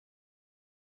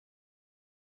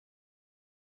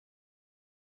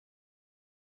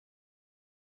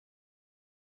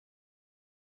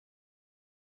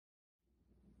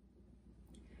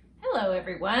Hello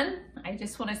everyone. I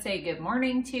just want to say good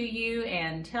morning to you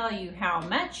and tell you how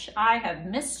much I have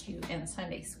missed you in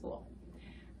Sunday school.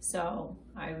 So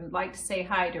I would like to say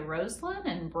hi to Rosalind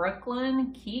and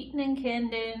Brooklyn, Keaton and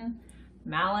Kendon,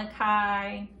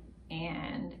 Malachi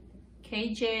and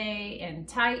KJ and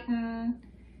Titan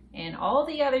and all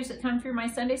the others that come through my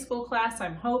Sunday school class.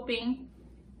 I'm hoping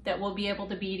that we'll be able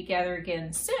to be together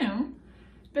again soon.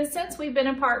 But since we've been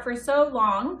apart for so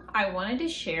long, I wanted to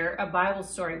share a Bible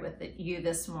story with you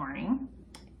this morning.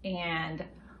 And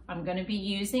I'm going to be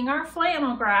using our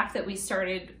flannel graph that we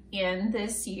started in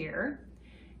this year.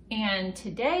 And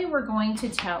today we're going to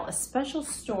tell a special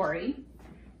story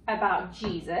about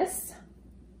Jesus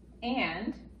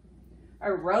and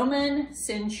a Roman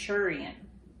centurion.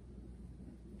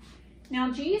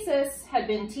 Now Jesus had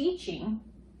been teaching,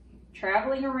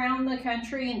 traveling around the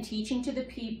country and teaching to the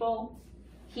people,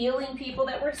 healing people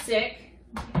that were sick.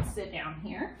 You can sit down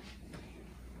here.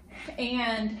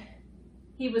 And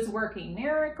he was working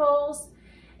miracles.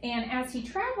 And as he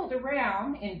traveled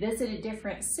around and visited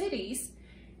different cities,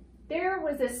 there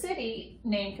was a city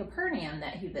named Capernaum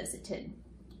that he visited.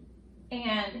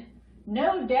 And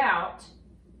no doubt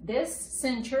this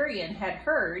centurion had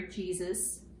heard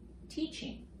Jesus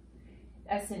teaching.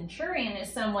 A centurion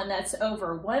is someone that's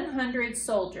over 100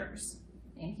 soldiers.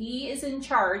 And he is in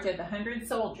charge of 100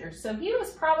 soldiers. So he was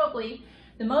probably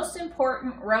the most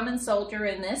important Roman soldier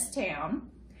in this town.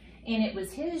 And it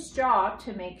was his job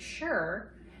to make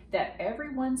sure that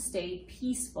everyone stayed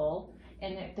peaceful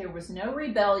and that there was no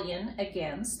rebellion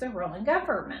against the Roman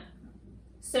government.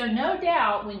 So no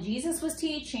doubt when Jesus was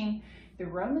teaching, the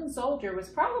Roman soldier was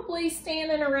probably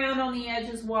standing around on the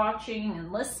edges watching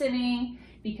and listening,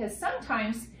 because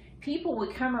sometimes people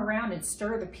would come around and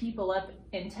stir the people up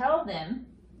and tell them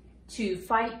to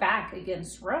fight back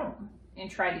against Rome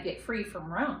and try to get free from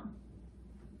Rome.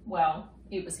 Well,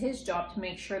 it was his job to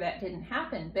make sure that didn't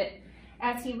happen. But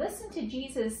as he listened to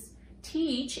Jesus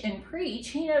teach and preach,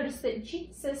 he noticed that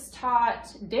Jesus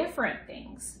taught different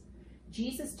things.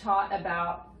 Jesus taught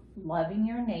about loving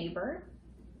your neighbor.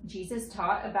 Jesus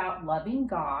taught about loving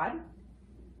God.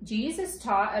 Jesus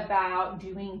taught about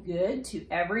doing good to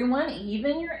everyone,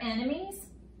 even your enemies.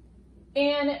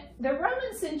 And the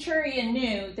Roman centurion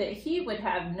knew that he would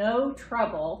have no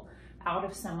trouble out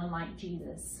of someone like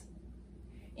Jesus.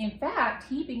 In fact,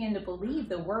 he began to believe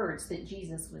the words that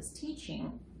Jesus was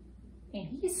teaching, and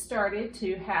he started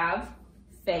to have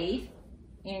faith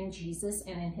in Jesus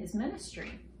and in his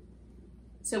ministry.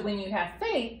 So when you have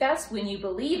faith, that's when you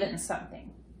believe in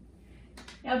something.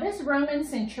 Now this Roman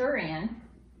centurion,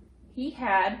 he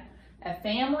had a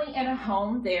family and a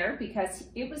home there because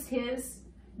it was his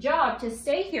job to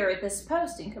stay here at this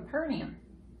post in Capernaum.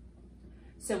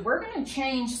 So we're going to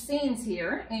change scenes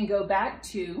here and go back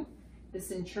to the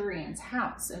centurion's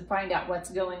house and find out what's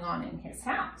going on in his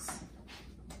house.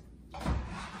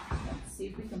 Let's see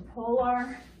if we can pull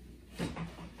our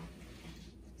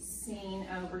scene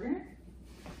over.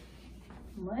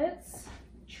 Let's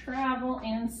travel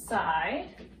inside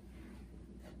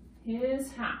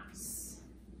his house.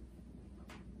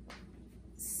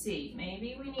 See,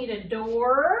 maybe we need a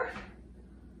door.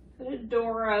 Put a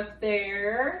door up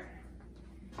there.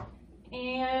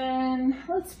 And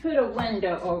let's put a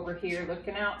window over here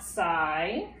looking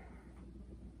outside.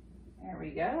 There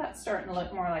we go. That's starting to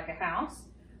look more like a house.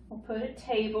 We'll put a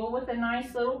table with a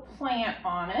nice little plant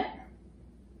on it.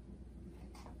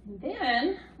 And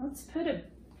then let's put a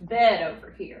bed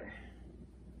over here.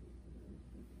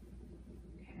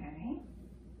 Okay.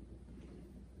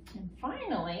 And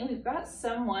finally, we've got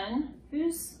someone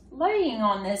who's laying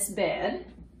on this bed.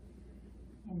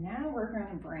 And now we're going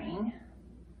to bring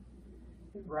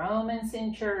the Roman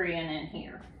centurion in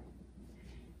here.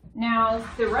 Now,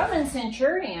 the Roman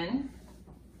centurion,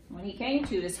 when he came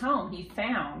to his home, he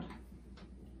found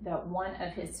that one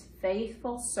of his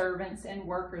faithful servants and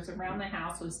workers around the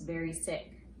house was very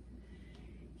sick.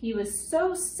 He was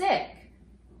so sick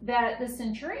that the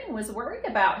centurion was worried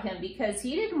about him because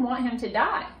he didn't want him to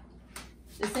die.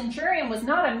 The centurion was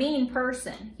not a mean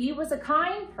person. He was a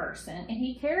kind person, and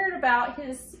he cared about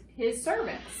his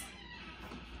servants.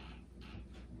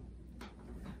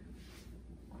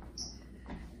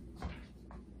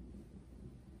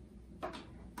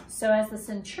 So as the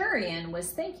centurion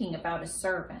was thinking about his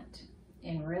servant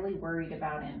and really worried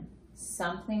about him,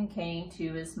 something came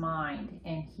to his mind,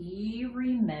 and he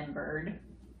remembered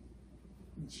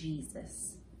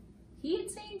Jesus. He had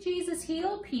seen Jesus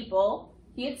heal people.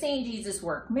 He had seen Jesus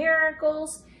work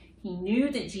miracles. He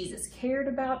knew that Jesus cared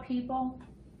about people.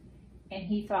 And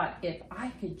he thought, if I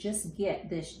could just get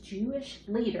this Jewish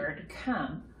leader to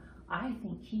come, I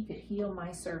think he could heal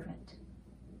my servant.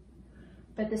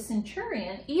 But the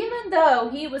centurion, even though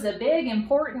he was a big,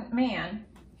 important man,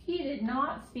 he did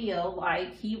not feel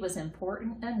like he was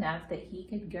important enough that he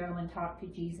could go and talk to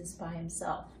Jesus by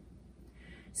himself.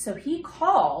 So he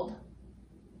called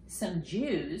some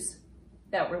Jews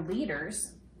that were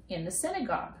leaders in the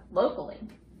synagogue locally.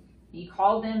 He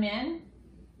called them in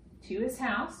to his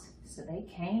house. So they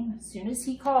came as soon as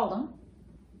he called them.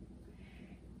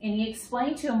 And he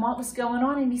explained to him what was going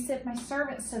on. And he said, my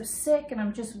servant's so sick and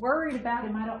I'm just worried about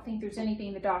him. I don't think there's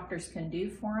anything the doctors can do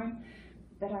for him.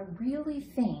 But I really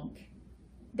think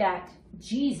that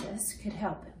Jesus could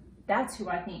help him. That's who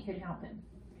I think could help him.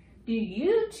 Do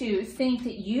you two think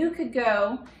that you could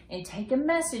go and take a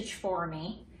message for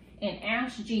me and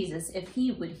ask Jesus if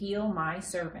he would heal my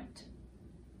servant?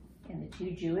 And the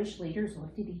two Jewish leaders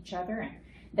looked at each other, and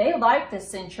they liked the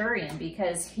centurion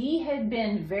because he had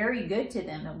been very good to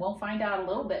them. And we'll find out a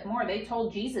little bit more. They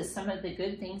told Jesus some of the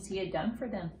good things he had done for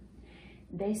them.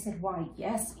 They said, why,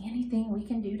 yes, anything we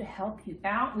can do to help you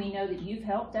out. We know that you've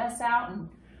helped us out,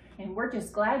 and we're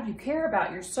just glad you care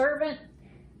about your servant.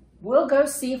 We'll go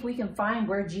see if we can find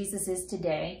where Jesus is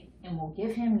today, and we'll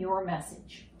give him your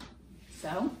message.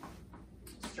 So,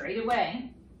 straight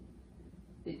away,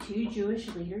 the two Jewish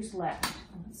leaders left.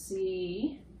 Let's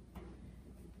see.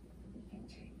 We can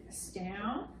take this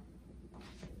down.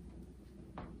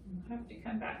 We'll have to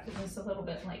come back to this a little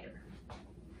bit later.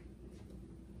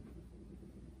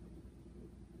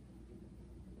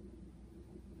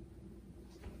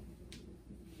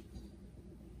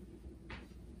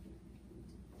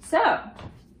 So,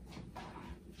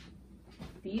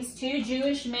 these two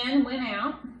Jewish men went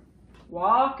out,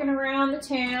 walking around the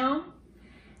town.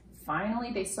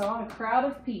 Finally, they saw a crowd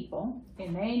of people,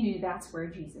 and they knew that's where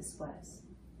Jesus was.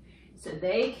 So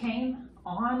they came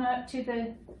on up to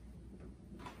the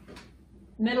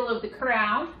middle of the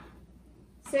crowd,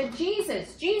 said,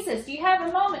 Jesus, Jesus, do you have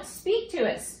a moment to speak to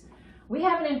us? We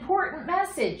have an important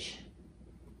message.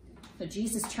 So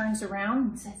Jesus turns around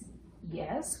and says,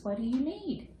 yes, what do you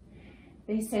need?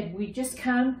 They said, we just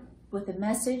come with a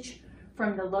message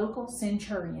from the local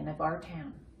centurion of our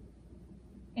town.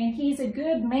 And he's a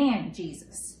good man,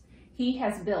 Jesus. He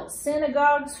has built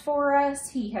synagogues for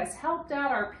us. He has helped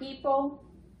out our people.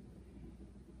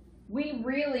 We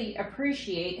really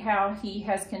appreciate how he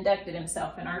has conducted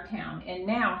himself in our town. And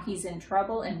now he's in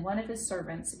trouble and one of his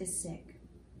servants is sick.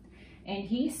 And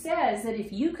he says that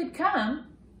if you could come,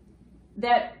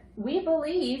 that we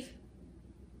believe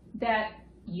that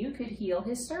you could heal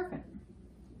his servant.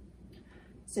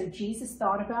 So Jesus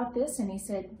thought about this and he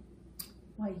said,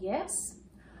 why, yes,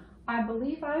 I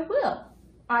believe I will.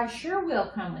 I sure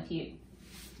will come with you.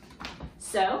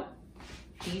 So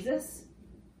Jesus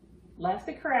left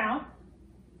the crowd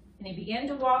and he began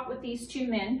to walk with these two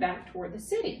men back toward the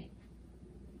city.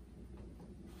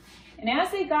 And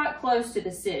as they got close to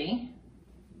the city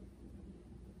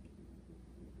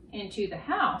and to the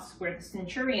house where the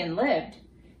centurion lived,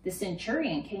 the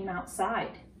centurion came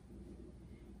outside.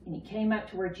 And he came up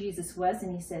to where Jesus was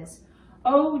and he says,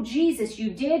 oh, Jesus,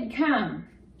 you did come.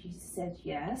 Jesus says,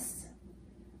 yes.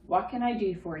 What can I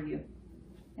do for you?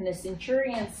 And the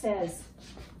centurion says,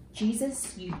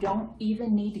 Jesus, you don't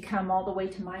even need to come all the way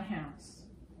to my house.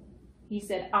 He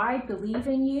said, I believe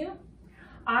in you.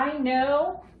 I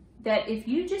know that if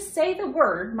you just say the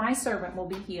word, my servant will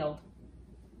be healed.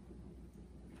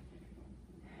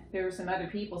 There were some other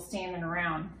people standing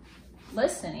around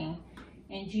listening,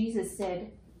 and Jesus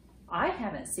said, I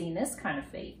haven't seen this kind of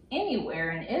faith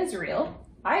anywhere in Israel.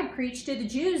 I preach to the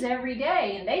Jews every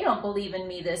day, and they don't believe in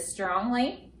me this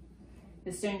strongly.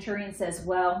 The centurion says,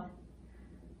 well,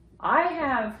 I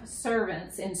have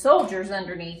servants and soldiers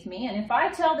underneath me, and if I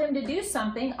tell them to do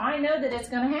something, I know that it's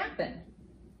going to happen.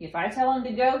 If I tell them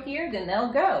to go here, then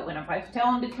they'll go. And if I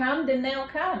tell them to come, then they'll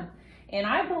come. And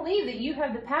I believe that you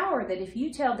have the power that if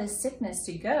you tell this sickness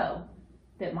to go,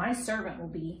 that my servant will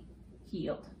be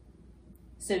healed.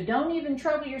 So don't even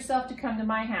trouble yourself to come to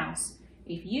my house.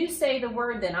 If you say the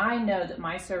word, then I know that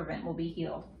my servant will be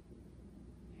healed.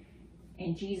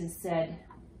 And Jesus said,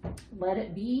 let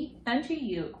it be unto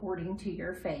you according to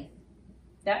your faith.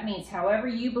 That means however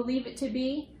you believe it to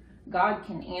be, God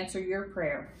can answer your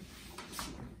prayer.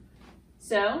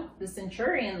 So the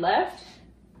centurion left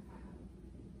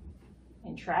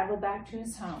and traveled back to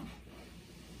his home.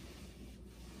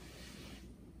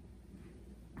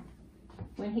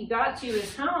 When he got to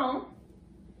his home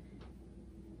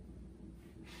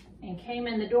and came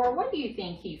in the door, what do you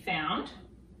think he found?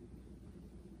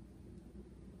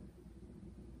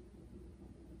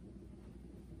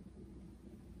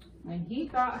 When he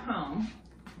got home,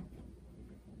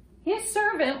 his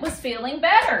servant was feeling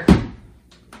better.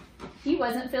 he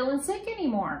wasn't feeling sick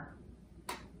anymore.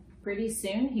 Pretty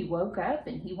soon he woke up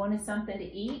and he wanted something to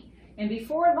eat, and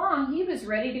before long he was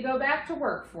ready to go back to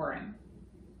work for him.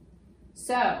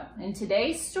 So, in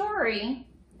today's story,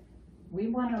 we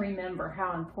want to remember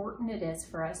how important it is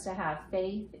for us to have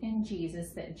faith in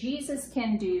Jesus, that Jesus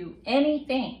can do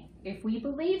anything if we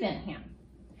believe in him.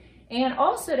 And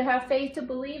also to have faith to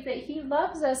believe that he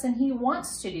loves us and he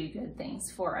wants to do good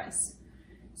things for us.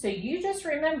 So you just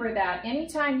remember that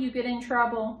anytime you get in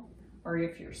trouble, or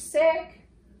if you're sick,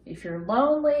 if you're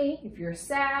lonely, if you're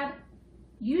sad,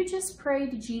 you just pray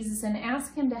to Jesus and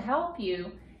ask him to help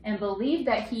you and believe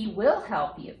that he will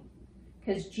help you,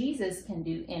 because Jesus can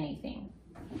do anything.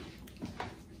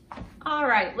 All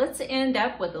right, let's end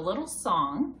up with a little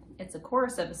song. It's a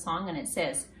chorus of a song, and it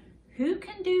says, who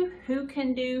can do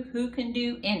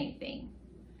anything?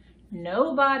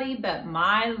 Nobody but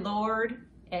my Lord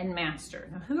and Master.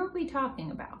 Now, who are we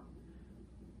talking about?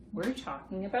 We're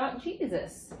talking about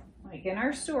Jesus, like in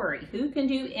our story. Who can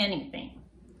do anything?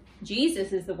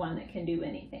 Jesus is the one that can do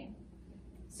anything.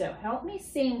 So help me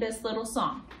sing this little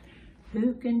song.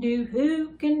 Who can do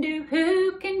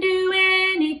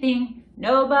anything?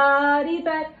 Nobody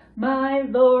but my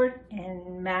Lord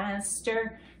and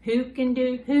Master. Who can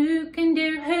do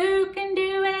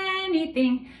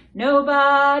anything?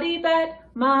 Nobody but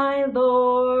my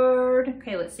Lord.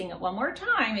 Okay, let's sing it one more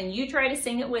time, and you try to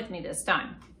sing it with me this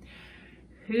time.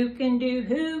 Who can do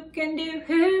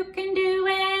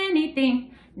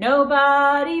anything?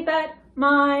 Nobody but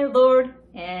my Lord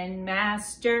and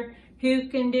Master. Who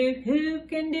can do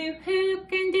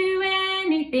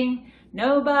anything?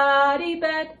 Nobody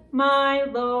but my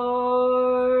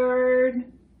Lord.